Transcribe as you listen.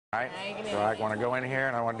Right, so I want to go in here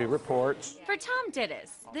and I want to do reports. For Tom Dittis,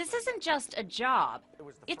 this isn't just a job,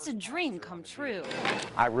 it's a dream come true.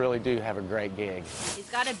 I really do have a great gig. He's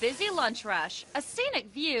got a busy lunch rush, a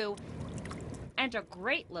scenic view, and a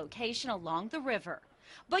great location along the river.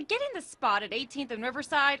 But getting the spot at 18th and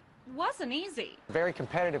Riverside wasn't easy. Very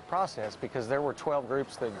competitive process because there were 12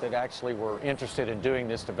 groups that actually were interested in doing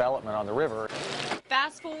this development on the river.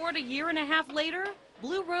 Fast forward a year and a half later,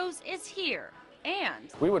 Blue Rose is here.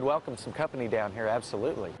 And we would welcome some company down here,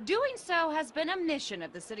 absolutely. Doing so has been a mission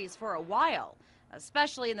of the city's for a while,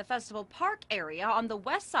 especially in the Festival Park area on the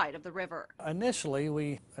west side of the river. Initially,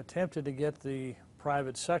 we attempted to get the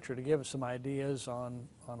private sector to give us some ideas on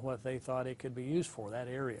what they thought it could be used for, that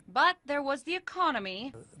area. But there was the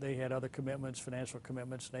economy. They had other commitments, financial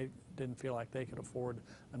commitments, and they didn't feel like they could afford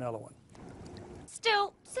another one.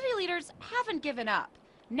 Still, city leaders haven't given up.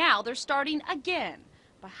 Now they're starting again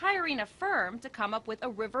by hiring a firm to come up with a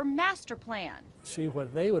river master plan. See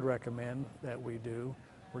what they would recommend that we do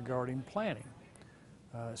regarding planning.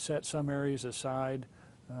 Set some areas aside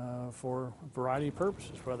for a variety of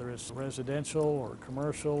purposes, whether it's residential or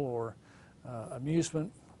commercial or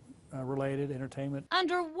amusement related, entertainment.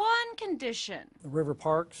 Under one condition. The river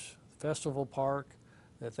parks, Festival Park,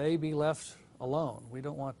 that they be left alone. We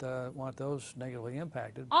don't want those negatively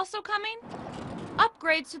impacted. Also coming,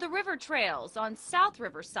 upgrades to the river trails on South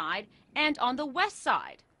Riverside and on the west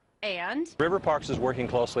side. And River Parks is working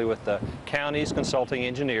closely with the county's consulting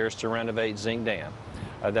engineers to renovate Zinc Dam.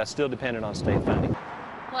 That's still dependent on state funding.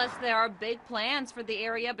 Plus, there are big plans for the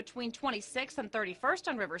area between 26th and 31st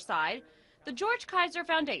on Riverside. The George Kaiser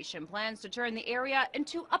Foundation plans to turn the area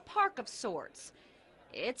into a park of sorts.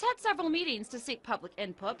 It's had several meetings to seek public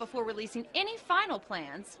input before releasing any final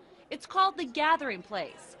plans. It's called the Gathering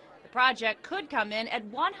Place. The project could come in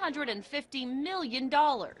at $150 million.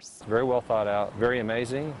 Very well thought out, very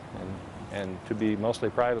amazing, and to be mostly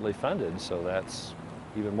privately funded, so that's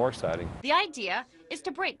even more exciting. The idea is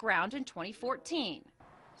to break ground in 2014.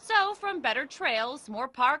 So from better trails, more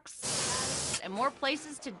parks, and more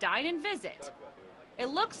places to dine and visit, it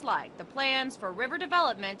looks like the plans for river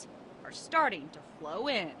development are starting to flow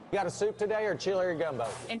in. You got a soup today or chili or gumbo?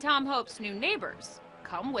 And Tom hopes new neighbors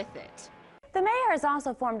come with it. The mayor has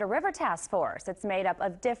also formed a river task force. It's made up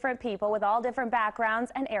of different people with all different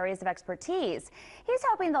backgrounds and areas of expertise. He's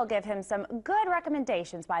hoping they'll give him some good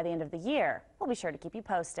recommendations by the end of the year. We'll be sure to keep you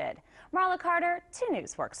posted. Marla Carter, 2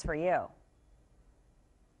 News works for you.